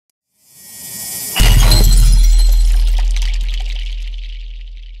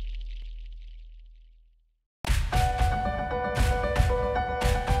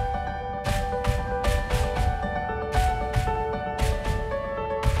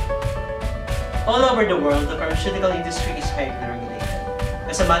All over the world, the pharmaceutical industry is highly regulated.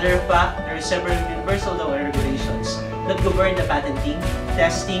 As a matter of fact, there are several universal law and regulations that govern the patenting,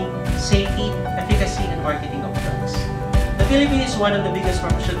 testing, safety, efficacy, and marketing of drugs. The Philippines is one of the biggest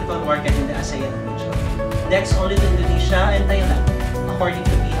pharmaceutical markets in the ASEAN region, next only to Indonesia and Thailand, according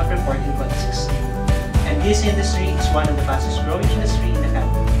to PHAP report in 2016. And this industry is one of the fastest growing industry in the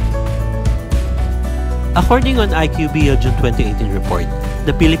country. According on IQVIA June 2018 report,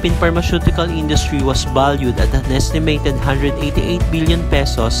 the Philippine pharmaceutical industry was valued at an estimated 188 billion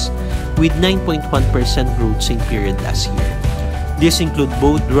pesos with 9.1% growth same period last year. This include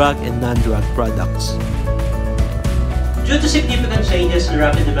both drug and non-drug products. Due to significant changes in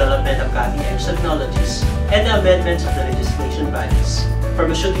rapid development of cutting-edge technologies and the amendments of the legislation bodies,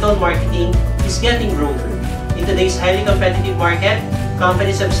 pharmaceutical marketing is getting broader. In today's highly competitive market,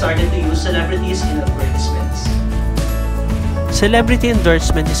 companies have started to use celebrities in advertisements. Celebrity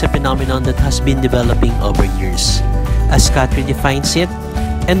endorsement is a phenomenon that has been developing over years. As Catherine defines it,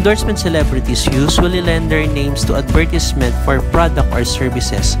 endorsement celebrities usually lend their names to advertisement for product or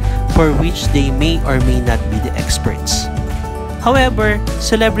services for which they may or may not be the experts. However,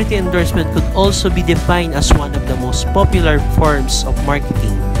 celebrity endorsement could also be defined as one of the most popular forms of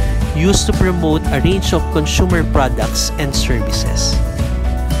marketing used to promote a range of consumer products and services.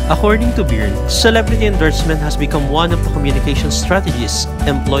 According to Byrne, celebrity endorsement has become one of the communication strategies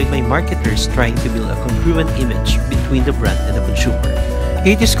employed by marketers trying to build a congruent image between the brand and the consumer.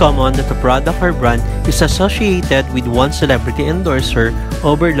 It is common that a product or brand is associated with one celebrity endorser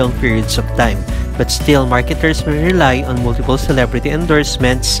over long periods of time, but still marketers may rely on multiple celebrity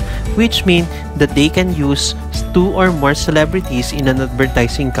endorsements, which mean that they can use two or more celebrities in an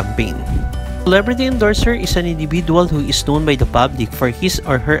advertising campaign. Celebrity endorser is an individual who is known by the public for his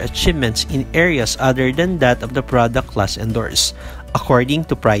or her achievements in areas other than that of the product class endorsed, according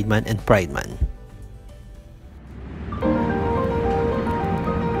to Prideman and Prideman.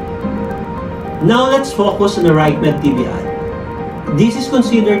 Now let's focus on the RightMed TV ad. This is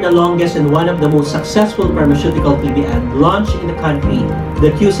considered the longest and one of the most successful pharmaceutical TV ad launched in the country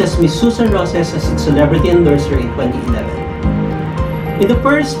that uses Ms. Susan Roses as its celebrity endorser in 2011. In the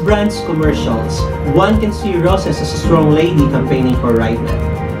first brand's commercials, one can see Roses as a strong lady campaigning for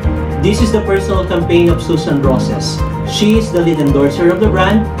RightMed. This is the personal campaign of Susan Roses. She is the lead endorser of the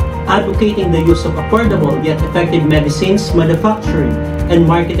brand, advocating the use of affordable yet effective medicines manufactured and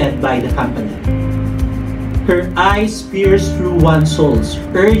marketed by the company. Her eyes pierce through one's souls,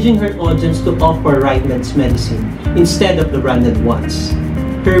 urging her audience to offer RightMed's medicine instead of the branded ones.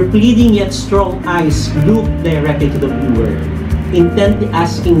 Her pleading yet strong eyes look directly to the viewer, intently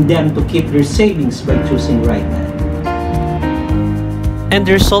asking them to keep their savings by choosing RightMed. And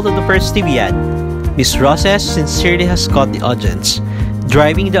the result of the first TV ad, Ms. Roses sincerely has caught the audience,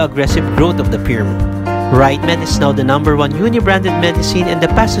 driving the aggressive growth of the firm. RightMed is now the #1 uni-branded medicine and the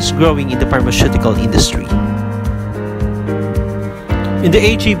fastest growing in the pharmaceutical industry. In the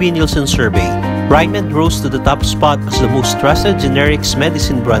AGB Nielsen survey, RightMed rose to the top spot as the most trusted generics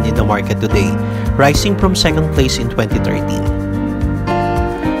medicine brand in the market today, rising from second place in 2013.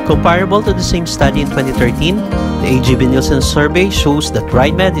 Comparable to the same study in 2013, the AGB Nielsen survey shows that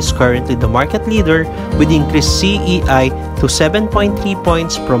RightMed is currently the market leader with increased CEI to 7.3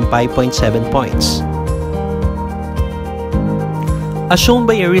 points from 5.7 points. As shown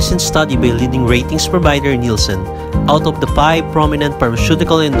by a recent study by leading ratings provider Nielsen, out of the 5 prominent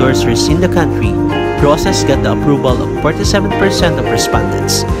pharmaceutical endorsers in the country, Roses got the approval of 47% of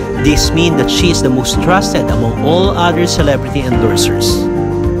respondents. This means that she is the most trusted among all other celebrity endorsers.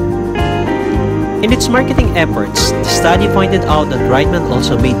 In its marketing efforts, the study pointed out that RightMed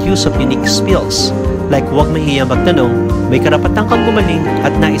also made use of unique spills, like "Huwag mahihiyang magtanong," "May karapatan kang gumaling,"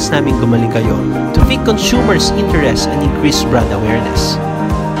 at "Nais naming gumaling kayo," to pique consumers' interest and increase brand awareness.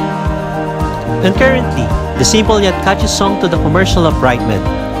 And currently, the simple yet catchy song to the commercial of RightMed,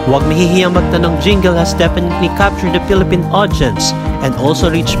 "Huwag mahihiyang magtanong" jingle has definitely captured the Philippine audience and also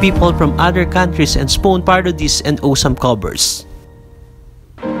reached people from other countries and spawned parodies and awesome covers.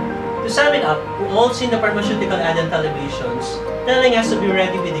 To sum it up, we all seen the pharmaceutical ad on televisions telling us to be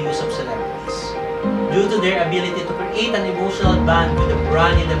ready with the use of celebrities due to their ability to create an emotional bond with the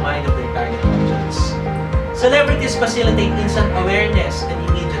brand in the mind of their target audience. Celebrities facilitate instant awareness and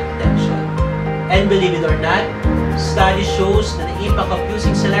immediate attention. And believe it or not, study shows that the impact of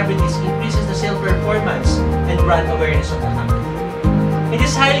using celebrities increases the sales performance and brand awareness of the company. In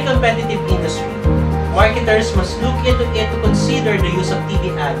this highly competitive industry, marketers must look into it to consider the use of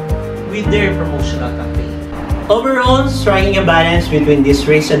TV ad with their promotional campaign. Overall, striking a balance between these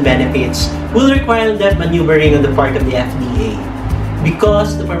risks and benefits will require that maneuvering on the part of the FDA.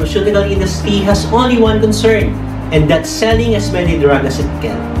 Because the pharmaceutical industry has only one concern, and that's selling as many drugs as it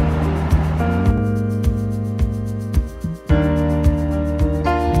can.